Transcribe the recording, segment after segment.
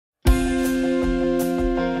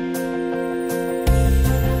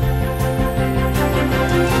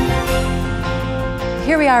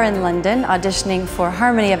here we are in London auditioning for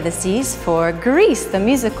Harmony of the Seas for Grease, the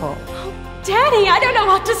musical. Oh, Danny, I don't know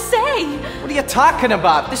what to say. What are you talking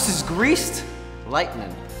about? This is greased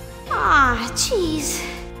Lightnin. Ah, jeez.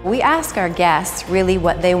 We ask our guests really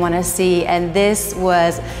what they want to see, and this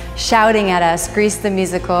was shouting at us, Grease the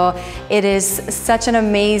musical. It is such an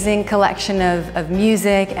amazing collection of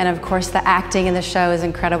music, and of course the acting in the show is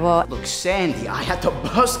incredible. Look, Sandy, I had to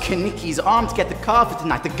bust Kanicki's arm to get the car for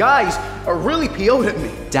tonight. The guys are really PO'd at me.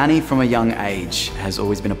 Danny, from a young age, has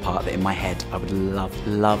always been a part that in my head I would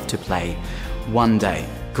love to play one day.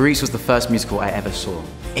 Grease was the first musical I ever saw.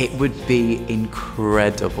 It would be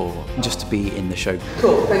incredible just to be in the show.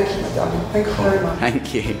 Cool, thank you, my darling. Thank you very much.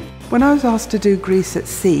 Thank you. When I was asked to do Grease at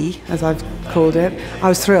Sea, as I've called it, I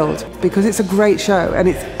was thrilled because it's a great show and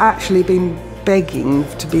it's actually been begging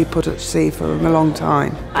to be put at sea for a long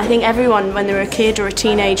time. I think everyone, when they were a kid or a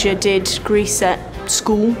teenager, did Grease at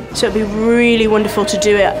school, so it'd be really wonderful to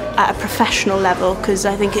do it at a professional level because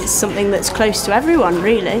I think it's something that's close to everyone,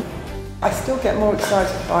 really. I still get more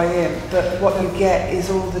excited by him, but what you get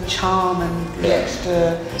is all the charm and the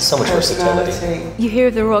extra so much versatility. You hear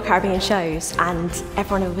of the Royal Caribbean shows and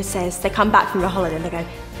everyone always says they come back from a holiday and they go,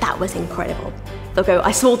 that was incredible. They'll go,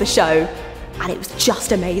 I saw the show and it was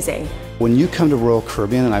just amazing. When you come to Royal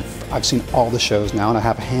Caribbean, and I've seen all the shows now and I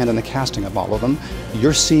have a hand in the casting of all of them,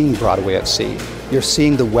 you're seeing Broadway at sea. You're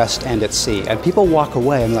seeing the West End at sea, and people walk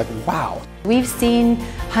away and they're like, wow. We've seen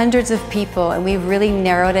hundreds of people and we've really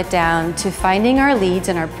narrowed it down to finding our leads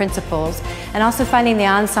and our principals and also finding the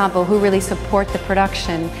ensemble who really support the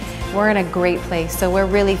production. We're in a great place, so we're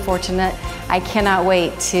really fortunate. I cannot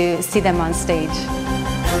wait to see them on stage.